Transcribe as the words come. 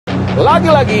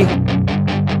lagi-lagi.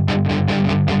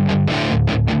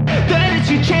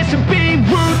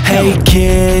 Hey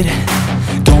kid,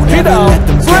 don't ever Tidak, let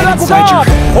them sudah get inside your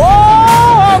lakukan. head.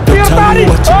 Hampir tadi.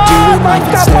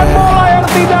 Tangkapan bola yang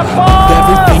tidak pas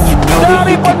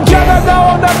dari penjaga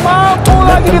gawang dan mampu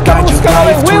lagi diteruskan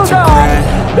oleh Wildan.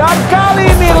 Dan kali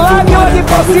ini lagi-lagi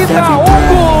Persita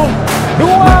unggul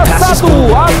 2-1 atas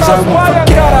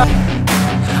Bayangkara.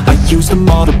 I use them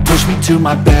all to push me to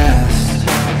my best.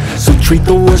 So treat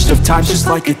the worst of times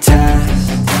just like a test.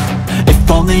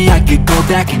 If only I could go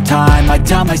back in time, I'd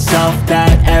tell myself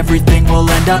that everything will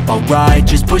end up alright.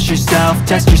 Just push yourself,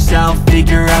 test yourself,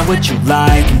 figure out what you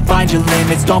like, and find your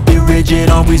limits, don't be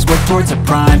rigid, always work towards a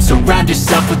prime. Surround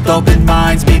yourself with open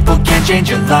minds, people can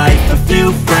change your life. A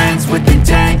few friends with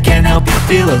intent can help you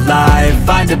feel alive.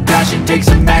 Find a passion, take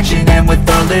some action, and with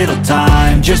a little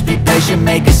time, just be patient,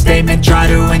 make a statement, try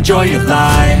to enjoy your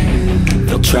life.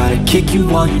 They'll try to kick you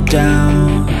while you're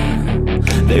down,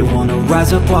 they wanna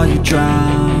rise up while you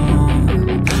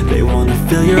drown. They wanna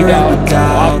fill your head with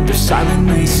doubt. They're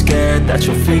silently scared that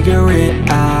you'll figure it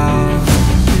out.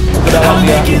 I'll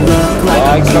make it look like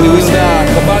I'm losing.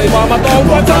 Kembali Muhammad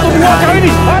umpan 1-2 kali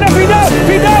ini. Ada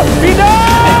Vida.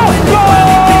 Gol!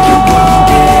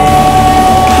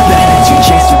 That ain't your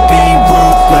chance to be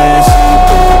ruthless.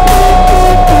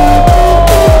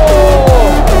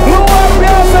 Luar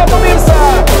biasa pemirsa.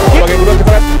 Sebagai gol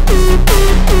keren.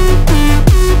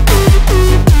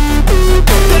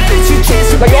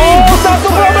 Oh, satu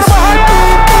bola berbahaya.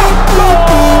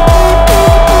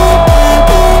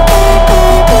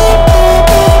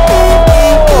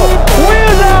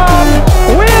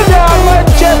 Wildan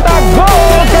mencetak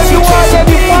gol keduanya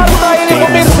di partai ini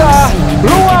pemirsa.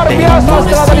 Luar biasa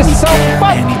setelah tadi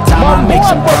sempat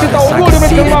membuat Persita unggul di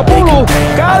menit ke-50.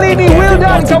 Kali ini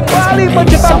Wildan kembali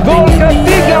mencetak gol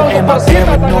ketiga untuk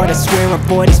Persita. I swear a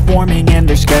void is forming and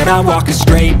they're scared I walk a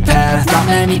straight path. Not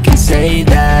many can say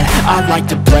that. I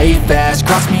like to play fast.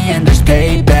 Cross me and there's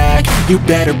payback. You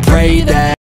better pray that